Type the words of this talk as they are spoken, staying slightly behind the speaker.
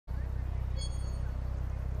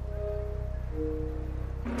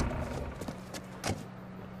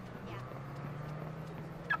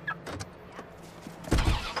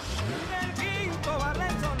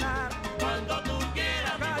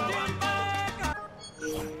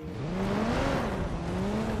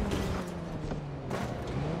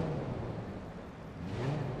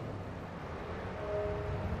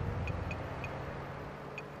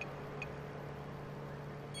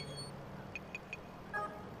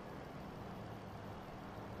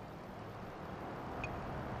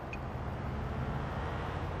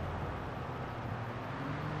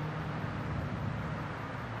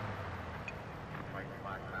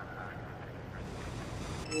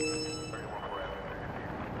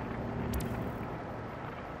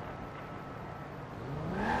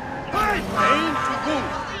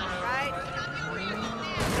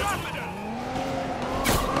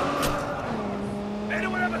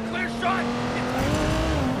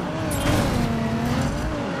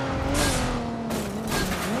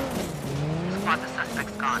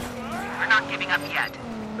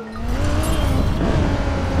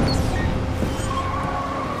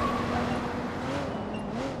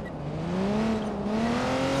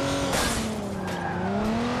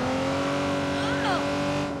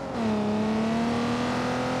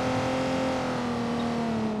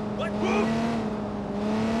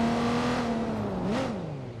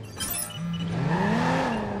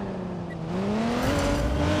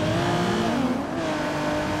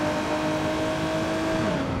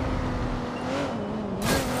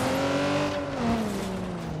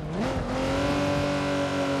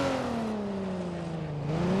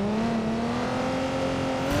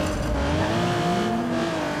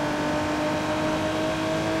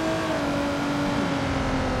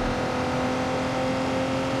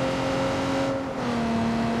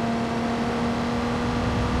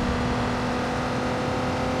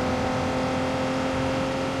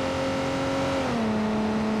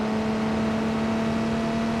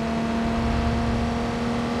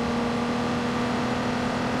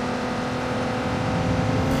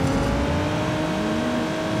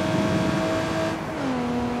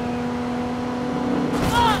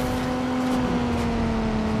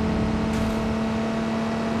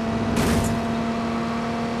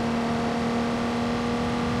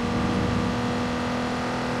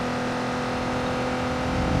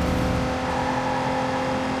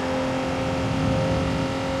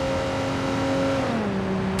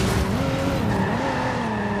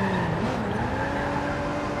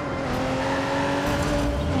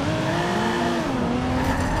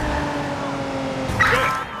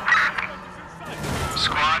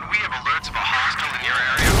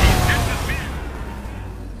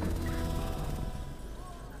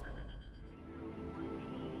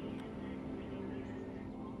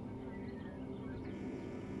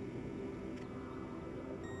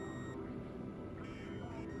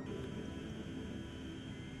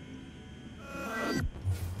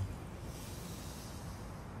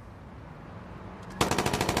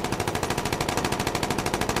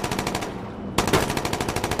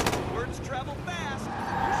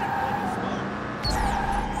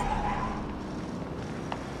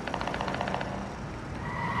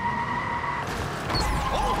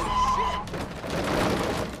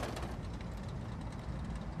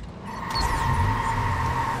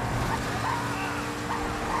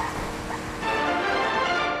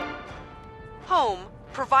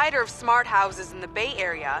Provider of smart houses in the Bay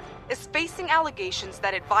Area, is facing allegations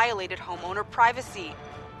that it violated homeowner privacy.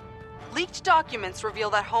 Leaked documents reveal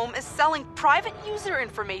that Home is selling private user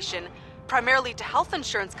information, primarily to health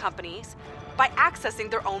insurance companies, by accessing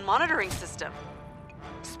their own monitoring system.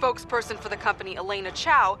 Spokesperson for the company, Elena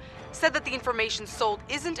Chow, said that the information sold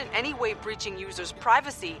isn't in any way breaching users'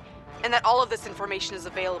 privacy, and that all of this information is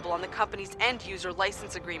available on the company's end-user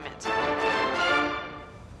license agreement.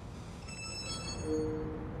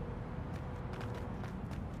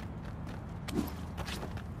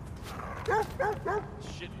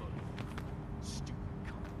 Shitload. Stupid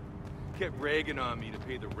cunt. Kept ragging on me to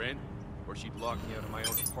pay the rent, or she'd lock me out of my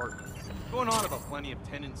own apartment. Going on about plenty of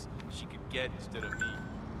tenants she could get instead of me.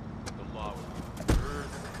 The law would be hers.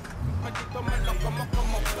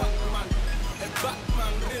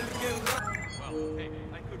 Well, hey,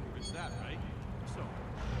 I couldn't miss that, right? So...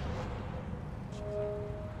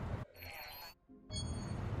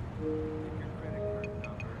 Your credit card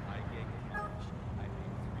number, I get cash. I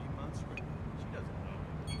paid 3 months rent. She doesn't know.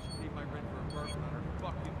 She paid my rent for her apartment on her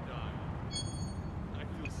fucking dime. I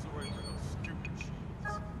feel sorry for how stupid she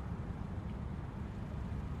is.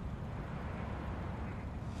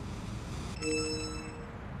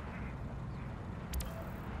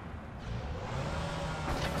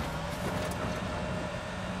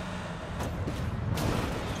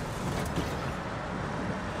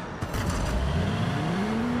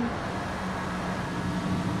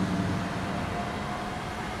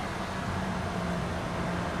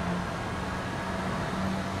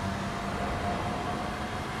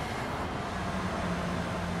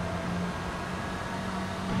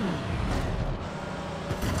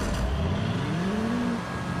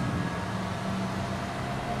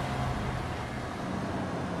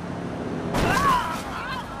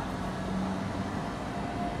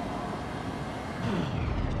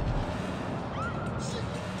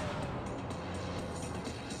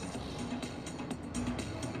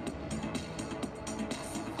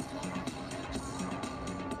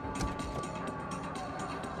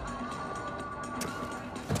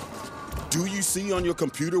 Do you see on your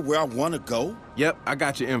computer where I want to go? Yep, I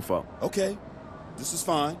got your info. Okay, this is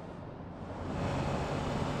fine.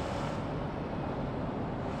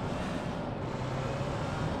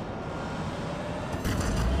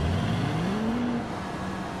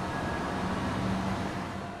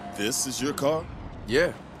 This is your car?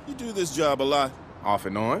 Yeah, You do this job a lot, off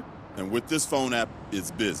and on. and with this phone app, it's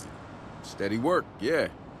busy. Steady work, yeah.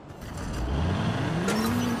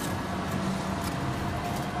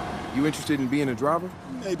 You interested in being a driver?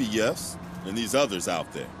 Maybe yes. And these others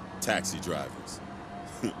out there, taxi drivers.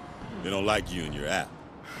 They don't like you and your app.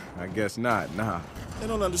 I guess not, nah. They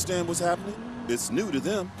don't understand what's happening. It's new to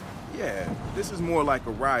them. Yeah, this is more like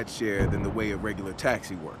a ride share than the way a regular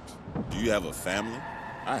taxi works. Do you have a family?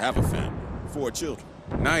 I have a family. 4 children.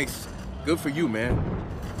 Nice. Good for you, man.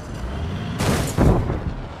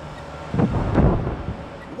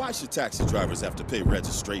 Why should taxi drivers have to pay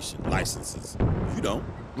registration, licenses? You don't.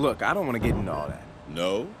 Look, I don't want to get into all that.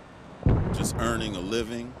 No. Just earning a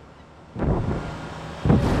living.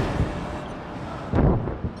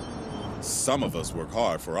 Some of us work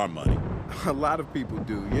hard for our money. A lot of people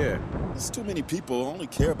do, yeah. There's too many people who only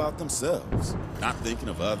care about themselves, not thinking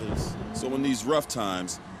of others. So in these rough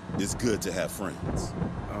times, it's good to have friends.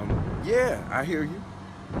 Yeah, I hear you.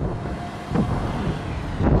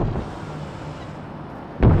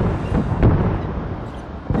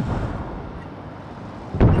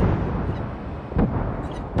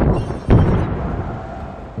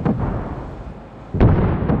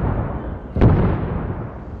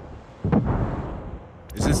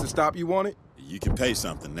 Is this the stop you wanted? You can pay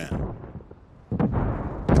something now.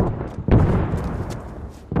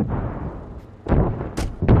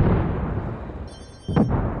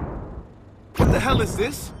 What the hell is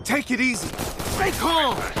this? Take it easy. Stay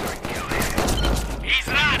calm. He's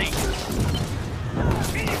ready.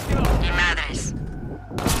 Ni madres.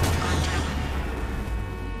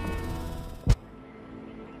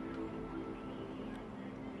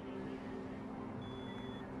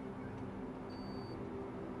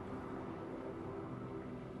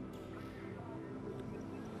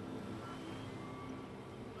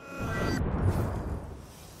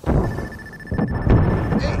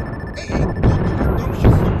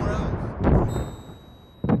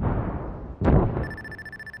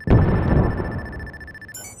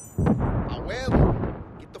 However,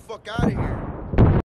 get the fuck out of here.